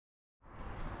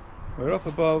We're up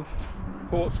above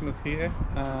Portsmouth here,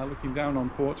 looking down on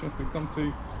Portsmouth. We've come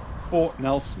to Fort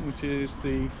Nelson, which is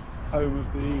the home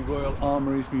of the Royal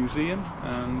Armouries Museum,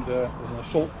 and there's an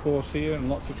assault course here and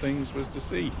lots of things for us to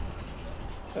see.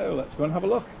 So let's go and have a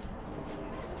look.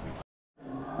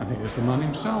 And here's the man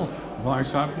himself,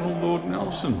 Vice Admiral Lord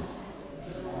Nelson.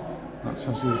 That's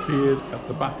as he appeared at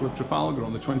the Battle of Trafalgar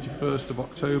on the 21st of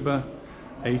October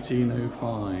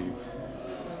 1805.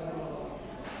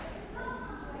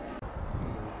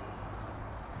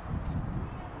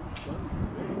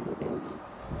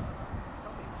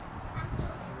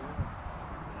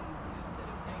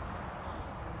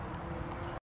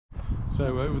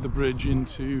 So over the bridge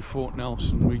into Fort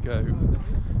Nelson we go,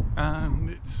 and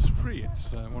it's free.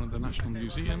 It's one of the national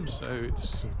museums, so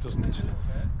it doesn't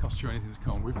cost you anything to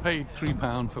come. We paid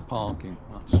 £3 for parking.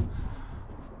 That's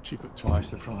cheap at twice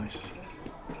the price.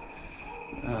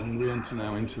 And we enter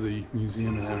now into the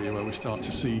museum area where we start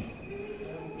to see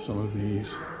some of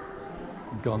these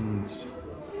guns.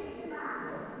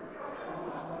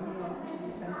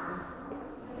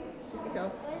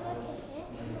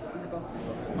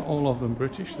 Not all of them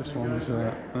British, this one's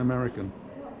an American.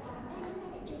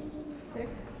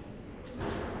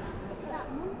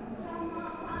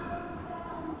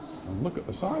 And look at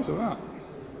the size of that.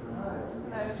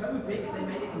 So big they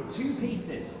made it in 2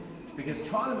 pieces, because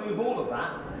trying to move all of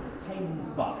that is a pain in the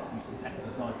butt, to use the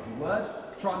technical side of the word.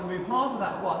 Trying to move half of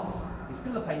that once is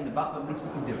still a pain in the butt, but at least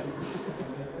you can do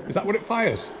it. Is that what it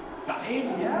fires? That is,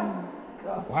 yeah.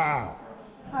 Gosh. Wow.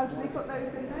 How do they put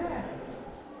those in there?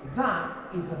 That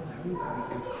is a very, very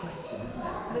good question, isn't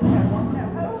it? There's no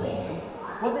hole.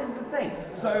 Well, this is the thing.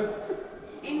 So,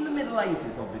 in the Middle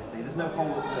Ages, obviously, there's no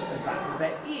hole at the back, but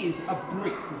there is a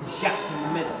breach, there's a gap in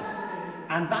the middle.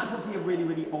 And that's actually a really,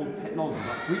 really old technology.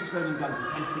 Like breech loading guns,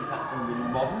 we tend to think that's one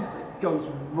really modern, but it goes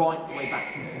right the way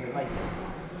back from the Middle Ages.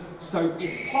 So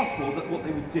it's possible that what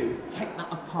they would do is take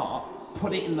that apart,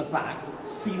 put it in the back,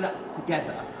 seal it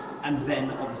together, and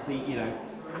then obviously, you know,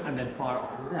 and then fire it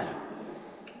off from there.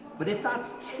 But if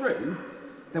that's true,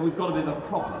 then we've got a bit of a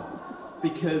problem,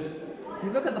 because if you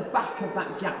look at the back of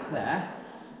that gap there,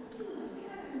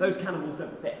 those cannonballs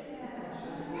don't fit.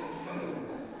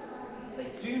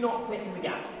 They do not fit in the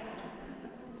gap.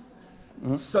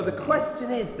 So the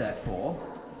question is, therefore,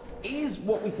 is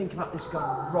what we think about this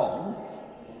gun wrong,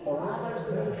 or are those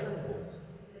the real cannonballs?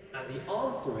 And the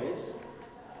answer is,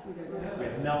 we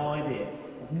have no idea.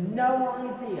 No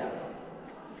idea.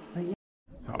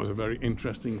 That was a very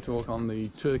interesting talk on the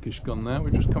Turkish gun there.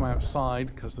 We've just come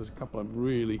outside because there's a couple of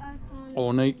really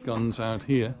ornate guns out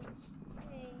here.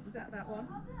 Is that one?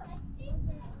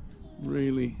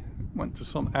 Really went to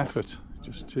some effort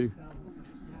just to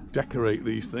decorate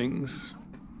these things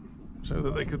so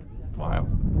that they could fire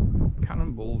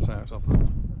cannonballs out of them.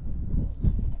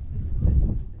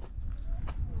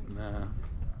 Now,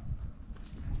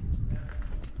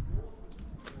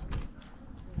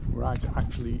 we're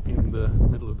actually in the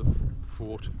middle of the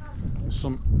fort. There's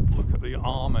some look at the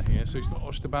armour here, so it's not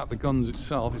just about the guns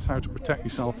itself, it's how to protect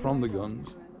yourself from the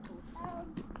guns.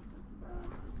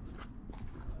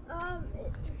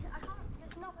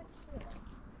 It's not a kid.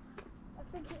 I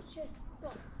think it's just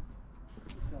got.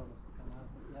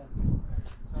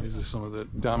 These are some of the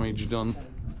damage done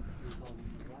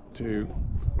to,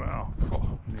 well,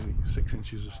 nearly 6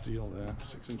 inches of steel there,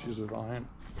 6 inches of iron.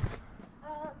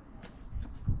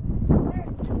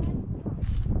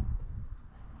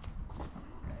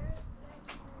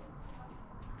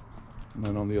 And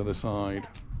then on the other side,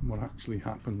 what actually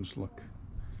happens, look,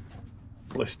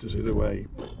 blisters it away.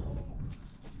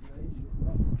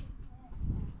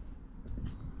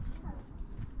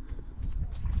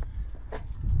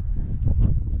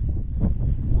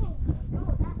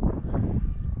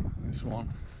 This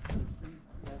one,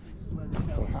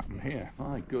 what happened here?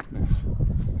 My goodness,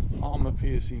 armour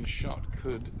piercing shot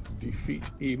could defeat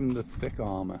even the thick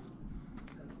armour.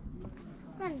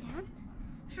 Granddad,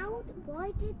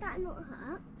 why did that not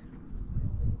hurt?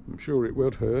 I'm sure it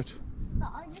would hurt.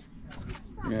 But I just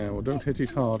Yeah, well, don't hit it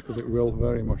hard because it will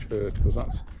very much hurt, because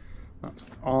that's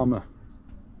armour.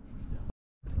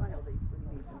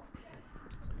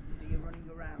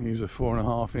 Here's a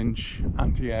 4.5-inch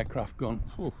anti-aircraft gun.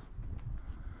 Ooh.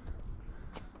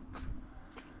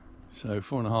 So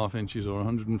 4.5 inches or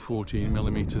 114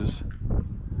 millimeters.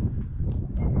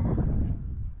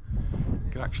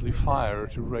 Can actually fire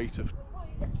at a rate of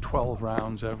 12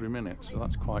 rounds every minute, so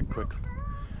that's quite quick.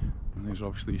 And these are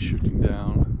obviously shooting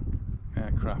down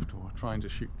aircraft, or trying to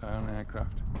shoot down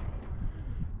aircraft.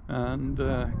 And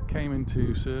came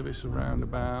into service around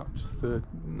about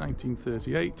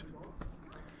 1938.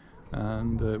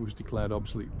 and it was declared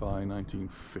obsolete by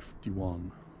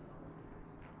 1951.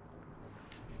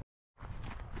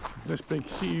 This big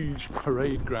huge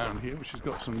parade ground here, which has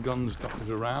got some guns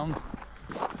dotted around,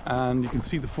 and you can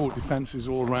see the fort defences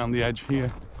all around the edge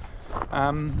here.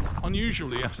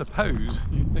 Unusually, I suppose,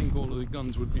 you'd think all of the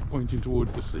guns would be pointing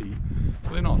towards the sea,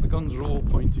 but they're not. The guns are all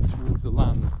pointed towards the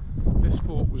land. This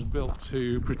fort was built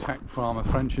to protect from a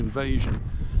French invasion,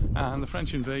 and the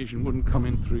French invasion wouldn't come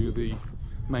in through the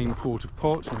main port of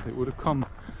Portsmouth. It would have come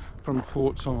from a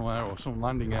port somewhere or some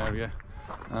landing area,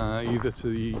 either to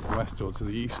the west or to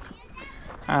the east,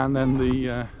 and then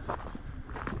the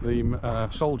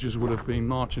soldiers would have been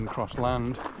marching across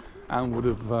land and would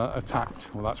have attacked,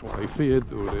 well, that's what they feared,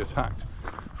 they would have attacked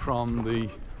from the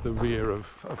rear of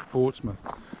Portsmouth.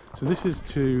 So this is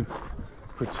to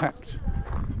protect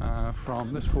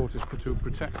this fort is to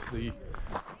protect the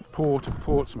port of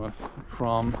Portsmouth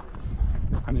from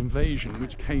an invasion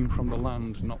which came from the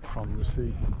land, not from the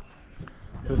sea.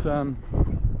 There's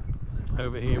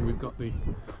over here we've got the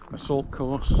assault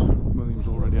course. William's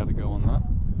already had a go on that,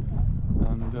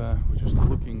 and we're just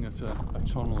looking at a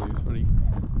tunnel. He's very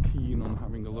keen on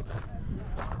having a look,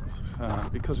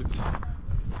 because it's a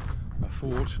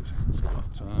fort. It's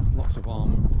got lots of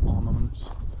armaments,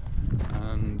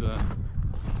 and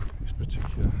this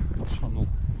particular tunnel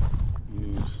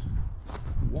is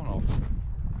one of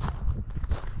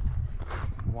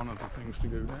the things to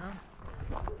go down.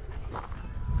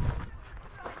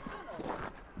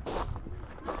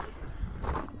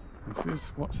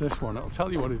 What's this one? I'll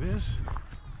tell you what it is.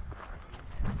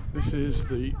 This is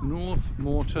the North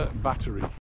Mortar Battery.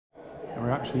 And we're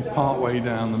actually part way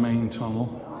down the main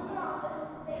tunnel,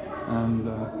 and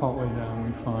part way down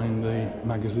we find the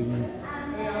magazine,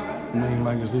 the main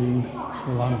magazine. It's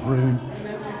the lamp room.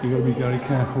 You've got to be very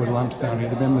careful with lamps down here.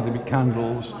 Remember, there'll be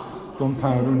candles,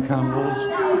 gunpowder and candles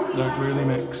don't really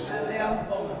mix.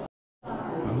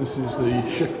 And this is the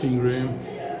shifting room.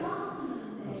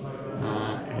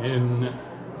 In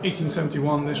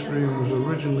 1871, this room was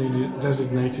originally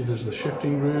designated as the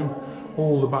shifting room.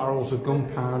 All the barrels of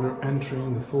gunpowder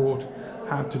entering the fort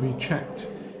had to be checked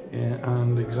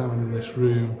and examined in this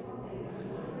room,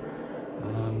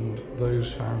 and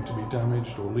those found to be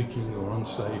damaged or leaking or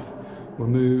unsafe were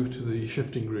moved to the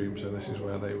shifting room, so this is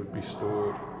where they would be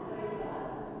stored.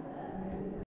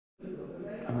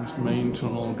 And this main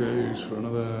tunnel goes for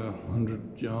another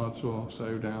 100 yards or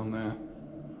so down there.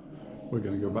 We're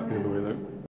going to go back the other way though.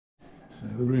 So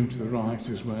the room to the right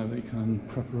is where they can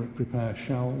prepare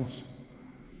shells.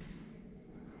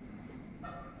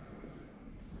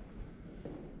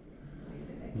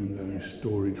 And various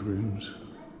storage rooms.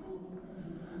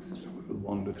 So we'll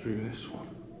wander through this one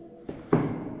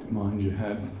to mind your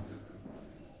head.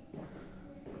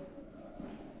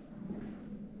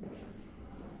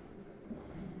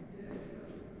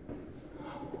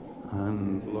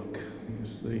 And look,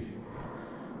 here's the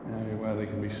area where they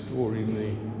can be storing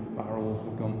the barrels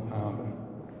of gunpowder.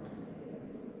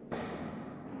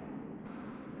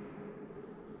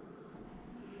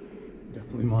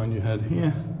 Definitely mind your head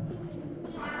here.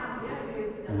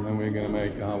 And then we're going to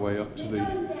make our way up to the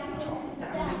top.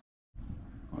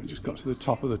 We just got to the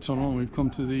top of the tunnel and we've come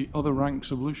to the other rank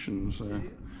solutions.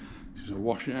 This is a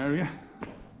wash area.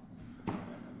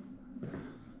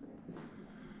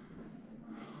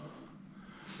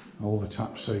 All the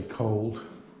taps say cold.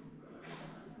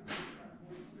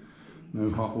 No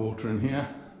hot water in here.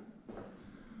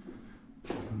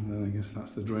 And then I guess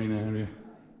that's the drain area.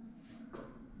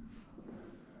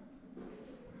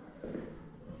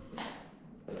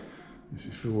 This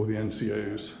is for all the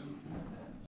NCOs.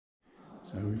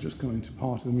 So we've just gone into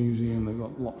part of the museum. They've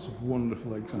got lots of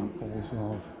wonderful examples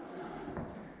of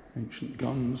ancient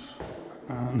guns.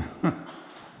 And the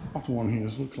bottom one here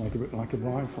looks like a bit like a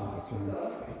rifle.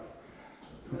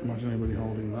 Can't imagine anybody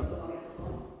holding that.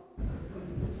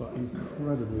 But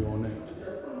incredibly ornate.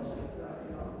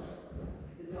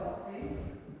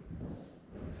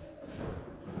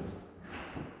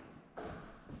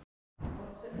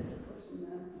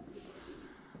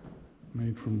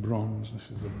 Made from bronze.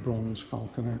 This is the bronze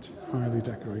falconet, highly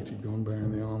decorated gun bearing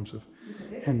the arms of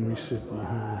Henry Sidney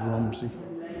Hall of Romsey,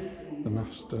 the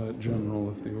Master General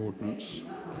of the Ordnance.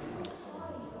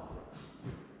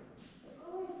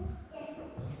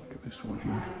 Look at this one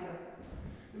here.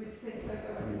 This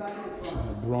is a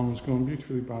bronze gun,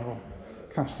 beautifully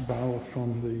cast barrel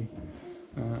from the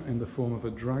in the form of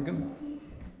a dragon.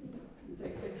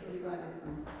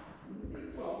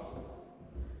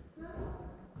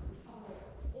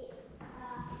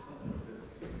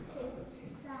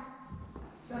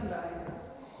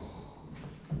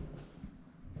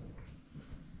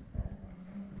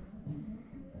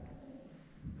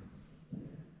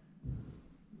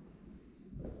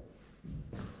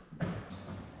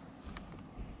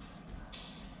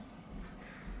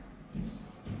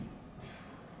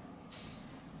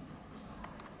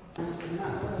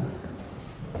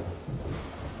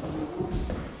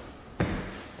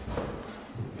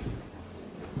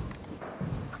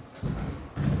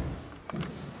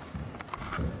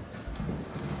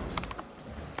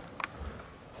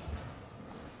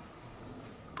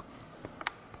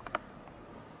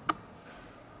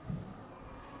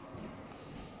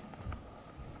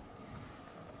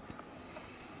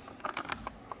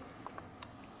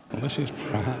 This is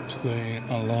perhaps the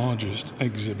largest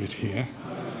exhibit here,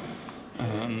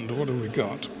 and what have we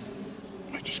got?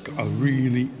 We've just got a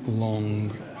really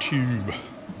long tube,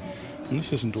 and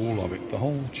this isn't all of it. The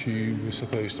whole tube is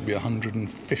supposed to be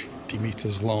 150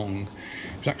 metres long.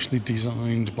 It was actually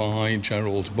designed by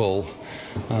Gerald Bull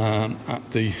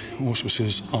at the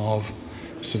auspices of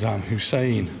Saddam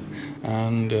Hussein,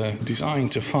 and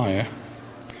designed to fire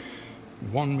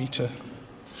 1 metre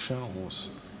shells.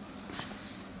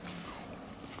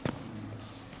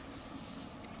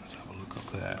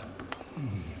 There.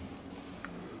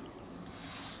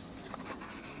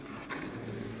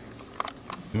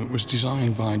 It was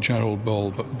designed by Gerald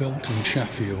Bull but built in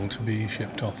Sheffield to be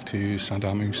shipped off to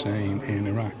Saddam Hussein in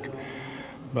Iraq.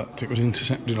 But it was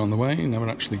intercepted on the way, never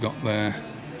actually got there.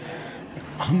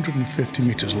 150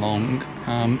 metres long,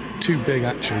 too big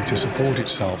actually to support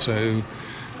itself, so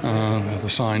the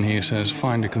sign here says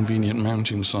find a convenient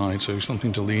mountainside, so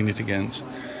something to lean it against.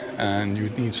 And you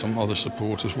would need some other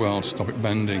support as well to stop it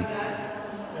bending.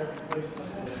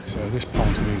 So this part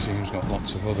of the museum's got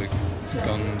lots of other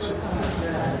guns,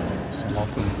 some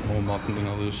of them more modern than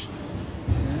others.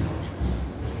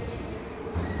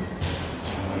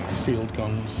 So field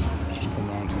guns, just come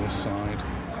round to this side.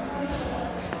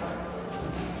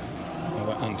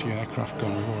 Another anti-aircraft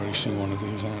gun, we've already seen one of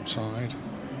these outside.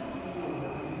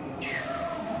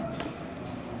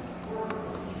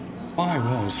 Why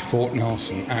was Fort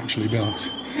Nelson actually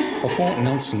built? Well, Fort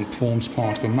Nelson forms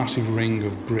part of a massive ring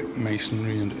of brick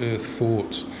masonry and earth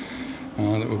forts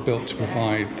that were built to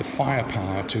provide the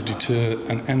firepower to deter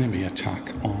an enemy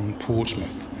attack on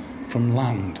Portsmouth from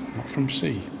land, not from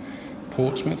sea.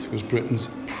 Portsmouth was Britain's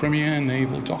premier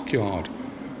naval dockyard,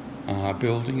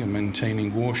 building and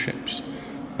maintaining warships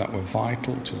that were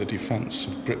vital to the defence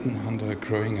of Britain and her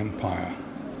growing empire.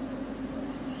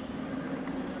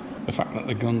 The fact that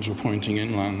the guns were pointing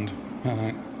inland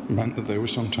meant that they were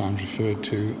sometimes referred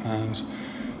to as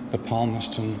the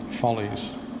Palmerston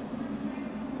Follies.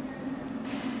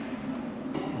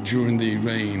 During the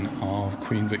reign of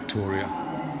Queen Victoria.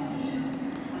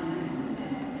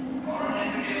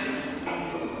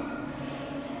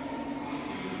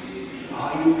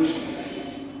 Are you listening?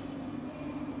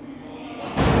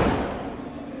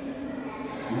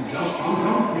 You just come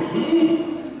from prison?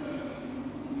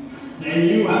 Then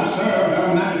you have served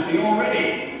Her Majesty already.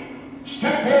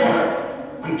 Step forward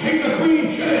and take the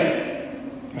Queen's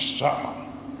shilling. Yes, sir.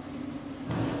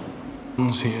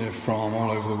 Guns here from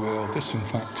all over the world. This, in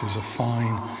fact, is a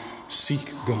fine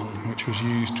Sikh gun which was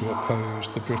used to oppose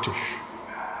the British.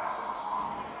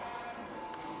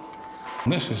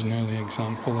 And this is an early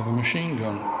example of a machine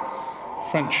gun.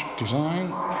 French design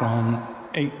from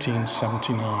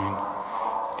 1879.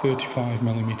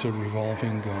 35mm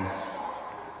revolving gun.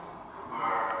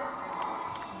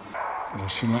 A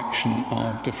selection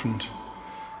of different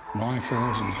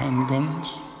rifles and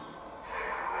handguns.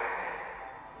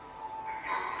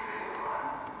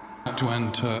 To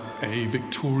enter a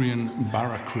Victorian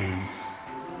barrack room.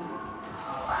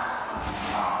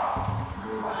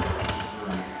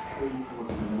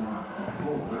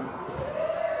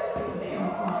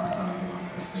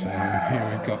 So here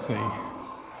we've got the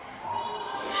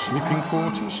sleeping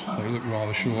quarters. They look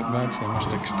rather short beds, they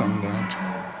must extend out.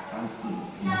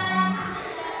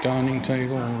 Dining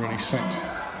table already set.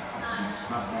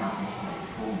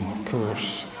 And of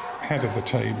course, head of the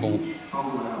table,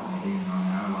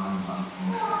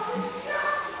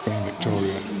 Queen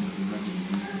Victoria.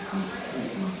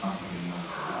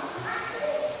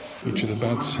 Each of the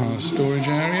beds has storage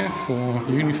area for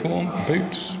uniform,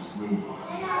 boots,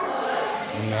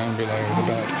 and down below the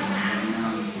bed.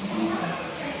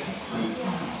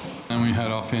 And we head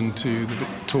off into the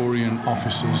Victorian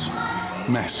officers'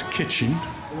 mess kitchen.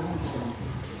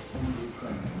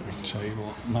 Big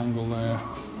table, mangle there,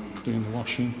 doing the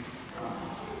washing.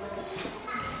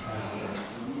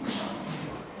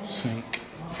 Sink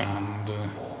and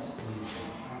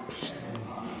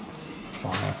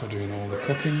fire for doing all the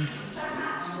cooking.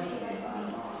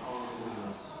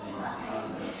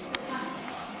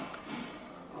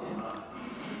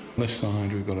 This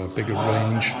side we've got a bigger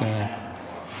range there,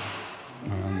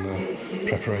 and the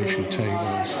preparation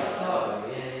tables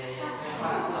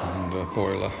and a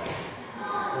boiler.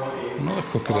 Another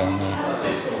cooker down there.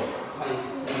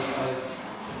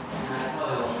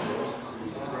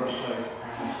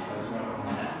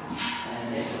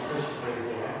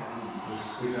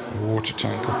 A water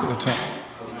tank up at the top.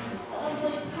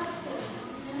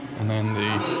 And then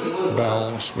the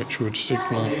bells which would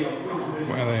signal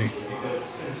where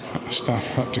the staff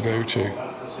had to go to.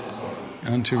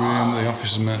 Anteroom, the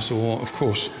officers' mess, or of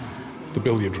course the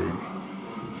billiard room.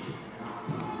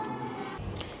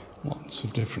 Lots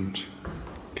of different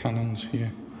cannons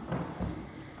here.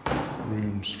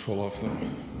 Rooms full of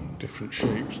them. Different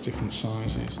shapes, different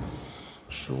sizes.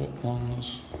 Short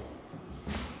ones,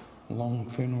 long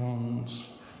thin ones.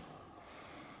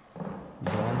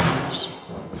 Bronze.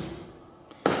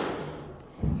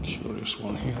 Curious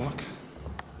one here, look.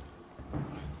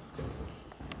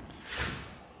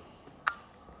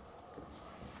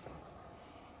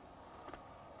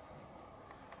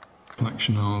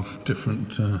 Collection of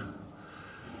different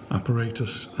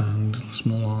apparatus and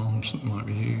small arms that might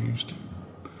be used.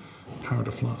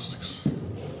 Powder flasks,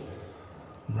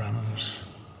 rammers,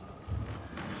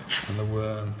 and the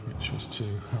worm, which was to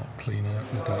help clean out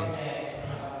the gun.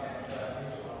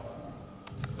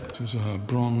 This is a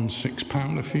bronze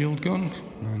 6-pounder field gun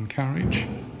and carriage.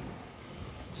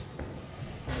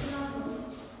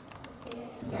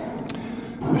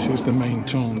 This is the main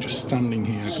tunnel. Just standing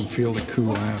here, I can feel the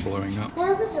cool air blowing up.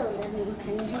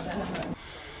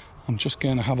 I'm just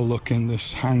going to have a look in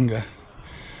this hangar,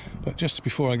 but just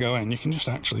before I go in, you can just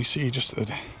actually see just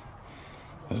that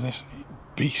there's this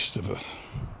beast of a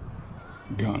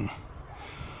gun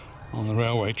on the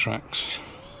railway tracks.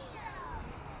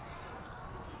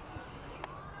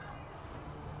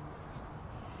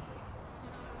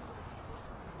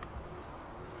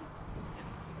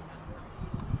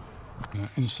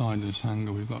 Inside this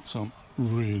hangar we've got some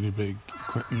really big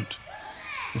equipment.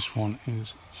 This one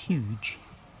is huge.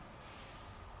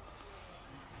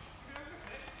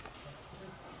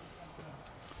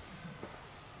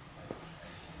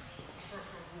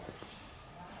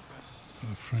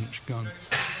 A French gun.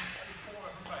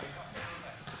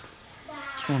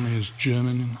 This one is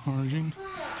German in origin.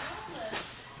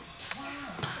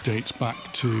 Dates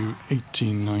back to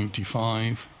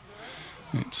 1895.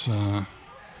 It's a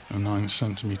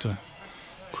 9cm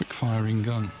quick firing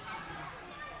gun.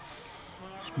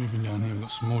 Just moving down here, we've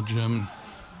got some more German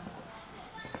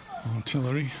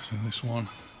artillery. So this one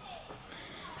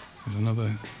is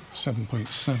another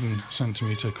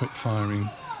 7.7cm quick firing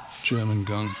German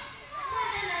gun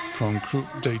from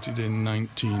Krupp, dated in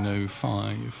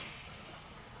 1905.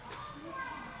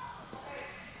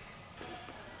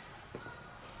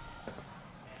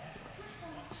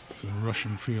 It's a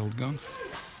Russian field gun.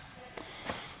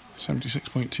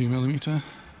 76.2mm,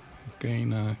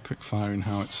 again a quick firing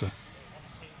howitzer,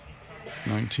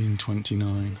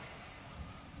 1929.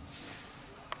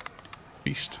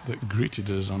 Beast that greeted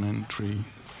us on entry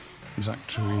is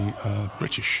actually a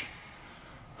British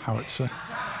howitzer,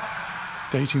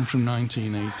 dating from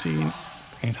 1918.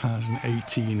 It has an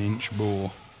 18-inch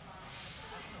bore,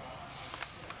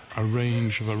 a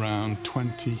range of around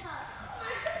 20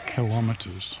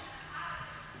 kilometres.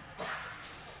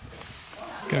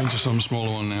 Going to some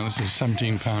smaller one now. This is a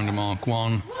 17-pounder Mark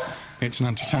I. It's an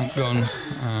anti-tank gun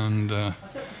and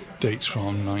dates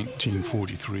from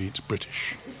 1943. It's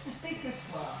British. It's the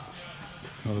biggest one.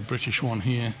 Another British one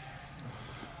here.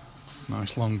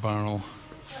 Nice long barrel,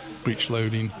 breech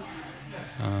loading.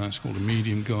 It's called a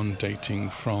medium gun, dating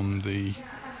from the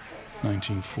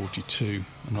 1942.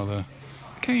 Another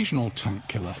occasional tank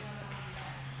killer.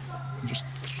 Just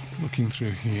looking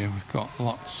through here, we've got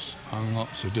lots and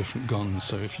lots of different guns.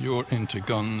 So if you're into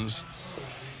guns,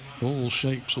 all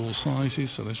shapes, all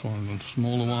sizes. So this one's a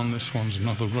smaller one. This one's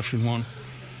another Russian one.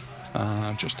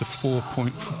 Just a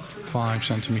 4.5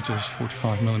 centimeters,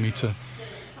 45mm.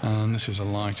 And this is a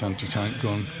light anti-tank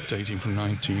gun dating from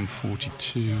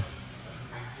 1942.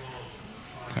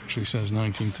 It actually says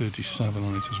 1937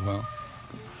 on it as well.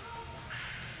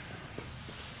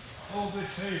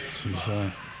 This is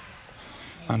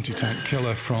anti-tank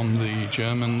killer from the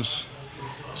Germans,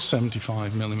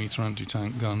 75mm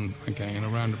anti-tank gun, again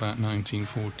around about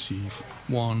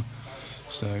 1941,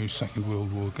 so Second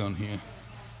World War gun here.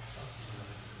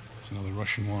 It's another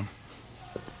Russian one.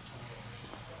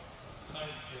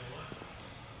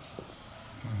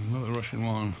 Another Russian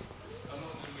one.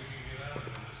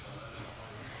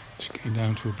 Just getting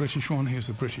down to a British one. Here's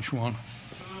the British one.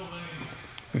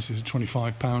 This is a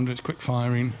 25-pounder, it's quick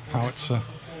firing howitzer.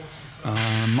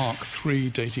 Mark III,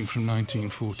 dating from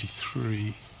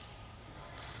 1943.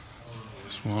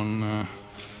 This one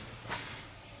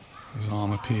is an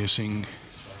armour-piercing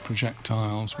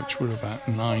projectiles, which were about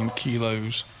 9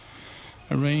 kilos,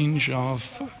 a range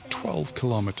of 12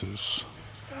 kilometres.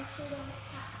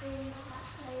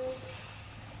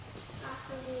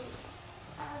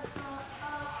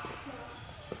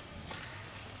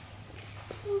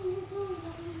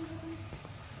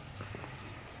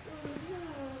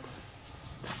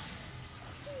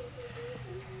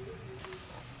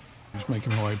 Just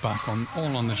making my way back on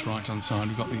all on this right hand side.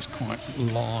 We've got these quite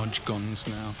large guns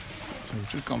now. So we've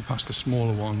just gone past the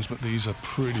smaller ones, but these are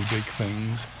pretty big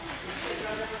things.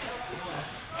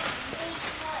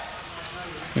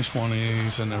 This one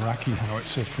is an Iraqi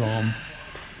howitzer from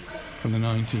the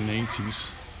 1980s.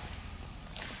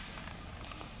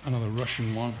 Another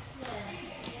Russian one.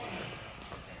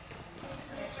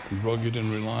 Rugged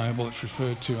and reliable, it's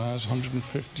referred to as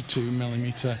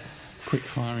 152mm quick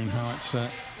firing howitzer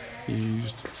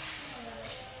used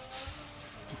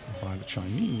by the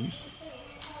Chinese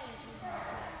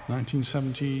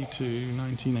 1970 to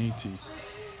 1980.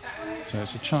 So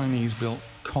it's a Chinese built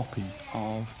copy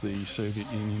of the Soviet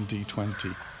Union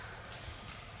D-20.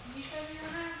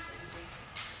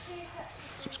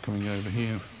 So it's coming over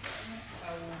here.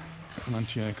 An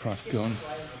anti-aircraft gun.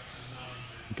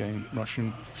 Again,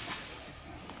 Russian,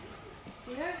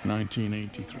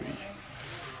 1983.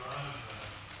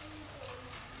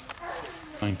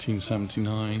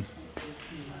 1979,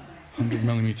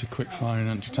 100mm quick firing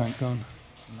anti-tank gun.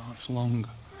 Nice long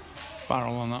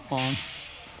barrel on that one.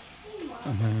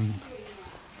 And then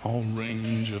a whole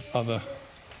range of other.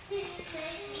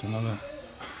 It's another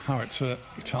howitzer,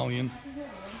 Italian.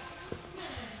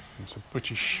 It's a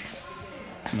British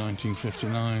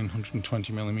 1959,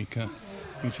 120mm.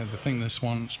 He said the thing this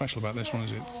one, special about this one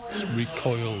is it's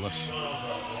recoilless.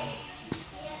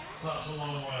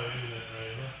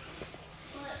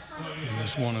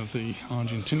 There's one of the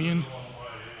Argentinian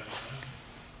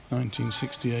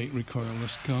 1968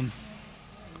 recoilless gun.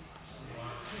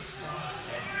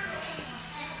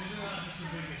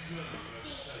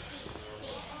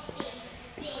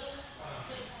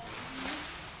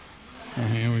 And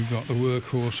here we've got the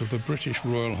workhorse of the British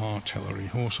Royal Artillery,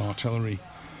 Horse Artillery,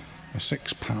 a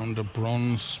 6-pounder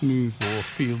bronze smoothbore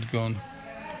field gun.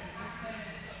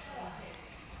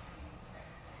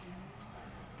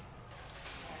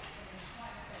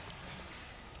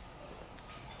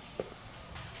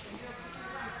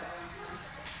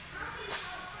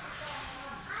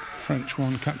 French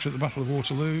one captured at the Battle of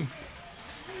Waterloo.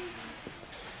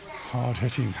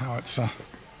 Hard-hitting howitzer.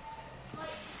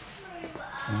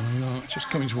 And we are just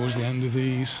coming towards the end of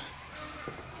these.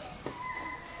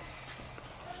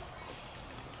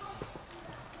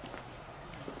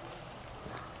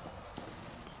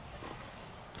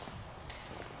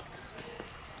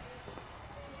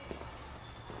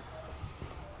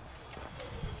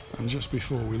 And just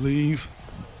before we leave,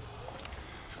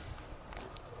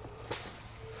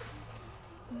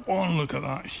 one look at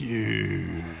that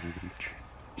huge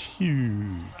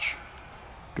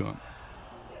gun.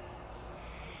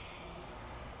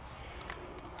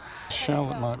 Shell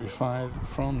that might be fired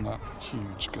from that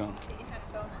huge gun.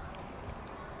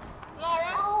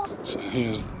 So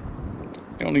here's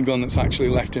the only gun that's actually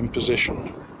left in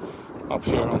position up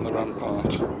here on the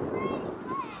rampart. So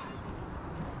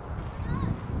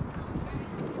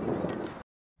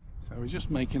we're just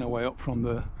making our way up from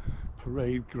the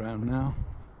parade ground now.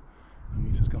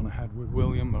 Anita's gone ahead with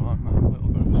William, but I'm a little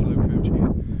bit of a slow coach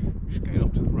here. We're just getting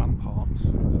up to the ramparts.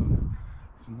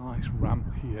 It's a nice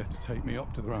ramp here to take me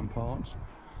up to the ramparts.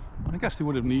 And I guess they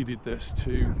would have needed this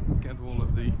to get all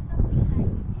of the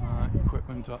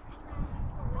equipment up.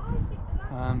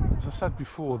 And as I said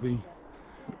before, the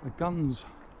guns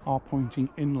are pointing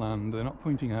inland. They're not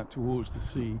pointing out towards the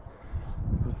sea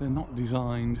because they're not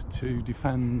designed to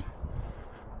defend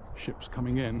ships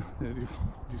coming in. They're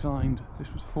designed,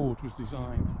 fort was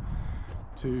designed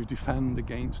to defend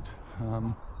against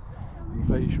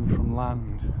invasion from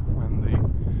land, when the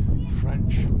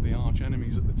French, the arch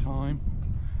enemies at the time,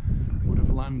 would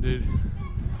have landed,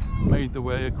 made their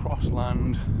way across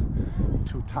land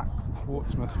to attack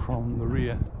Portsmouth from the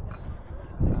rear.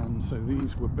 And so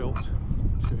these were built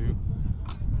to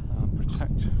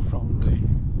protect from the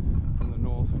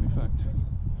north, in effect.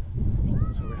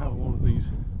 So we have all of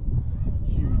these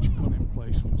huge gun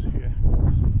emplacements here.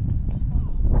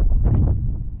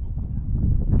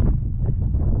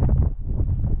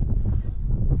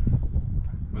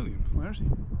 William, where is he?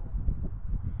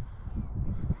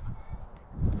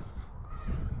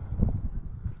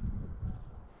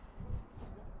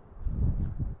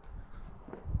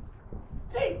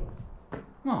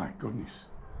 My goodness.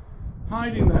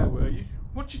 Hiding there, were you?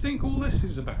 What do you think all this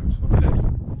is about? What's this?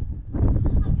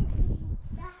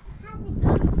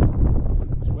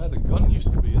 where the gun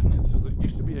used to be, isn't it? So there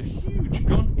used to be a huge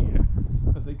gun here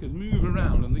that they could move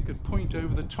around and they could point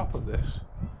over the top of this.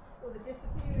 Well, the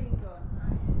disappearing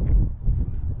gun.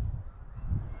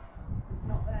 It's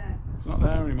not there. It's not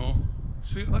there anymore.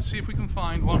 See, let's see if we can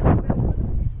find one. Well, because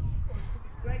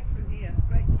it's great from here.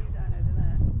 Great view down over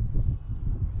there.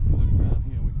 Look down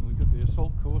here, we can look at the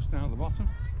assault course down at the bottom.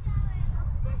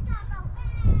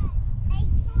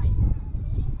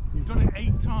 You've done it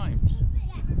 8 times.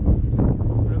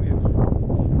 Brilliant.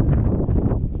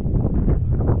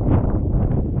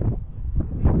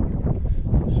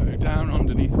 So down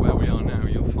underneath where we are now,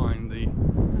 you'll find the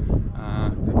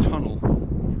tunnel.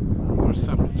 There are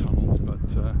several tunnels, but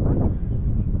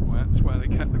that's where they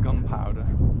kept the gunpowder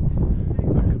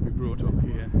that could be brought up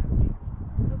here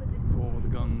for the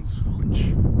guns,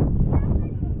 which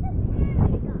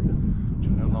are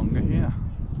no longer here.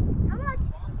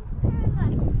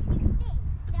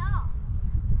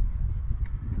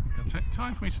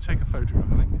 Time for me to take a photograph,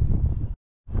 I think.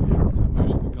 So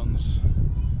most of the guns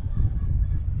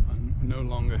are no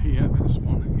longer here, but there's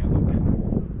one here, look.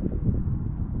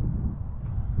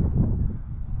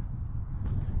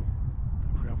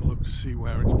 If we have a look to see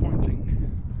where it's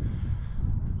pointing,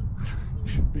 it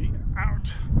should be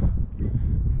out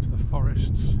into the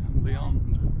forests and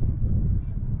beyond.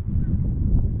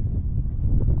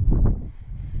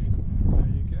 There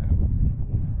you go.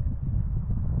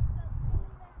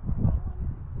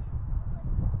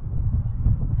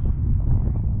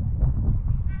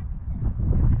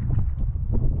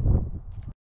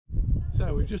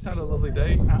 So we've just had a lovely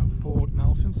day at Fort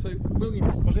Nelson. So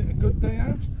William, was it a good day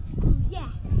out?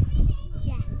 Yeah.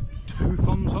 Yeah. 2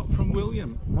 thumbs up from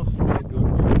William. Must be a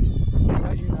good day. How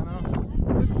about you, Nana?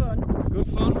 Good fun. Good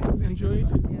fun? Enjoyed?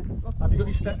 Yes. Lots Have of you got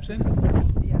your steps in?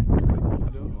 Yeah. I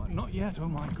don't know. Not yet. Oh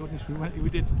my goodness. We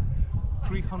did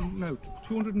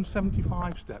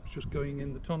 275 steps just going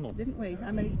in the tunnel. Didn't we?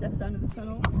 How many steps down in the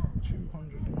tunnel?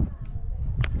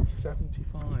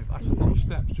 275. That's a lot of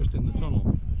steps just in the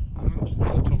tunnel. I mean, it's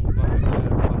another tunnel back there.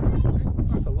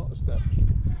 That's a lot of steps.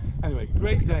 Anyway,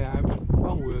 great day out,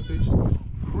 well worth it.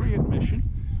 Free admission.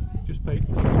 Just paid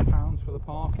 £3 for the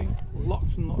parking.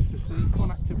 Lots and lots to see.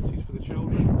 Fun activities for the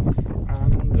children.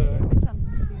 And The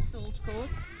assault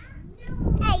course.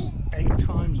 8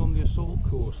 times on the assault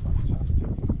course. Fantastic.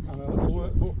 And a little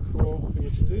workbook for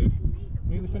you to do.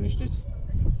 Nearly finished it.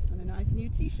 And a nice new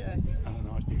t-shirt. And a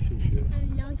nice new t-shirt.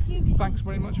 Thanks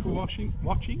very much for watching.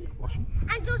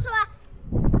 And also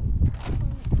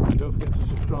And don't forget to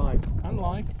subscribe and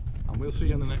like, and we'll see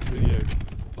you in the next video.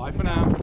 Bye for now.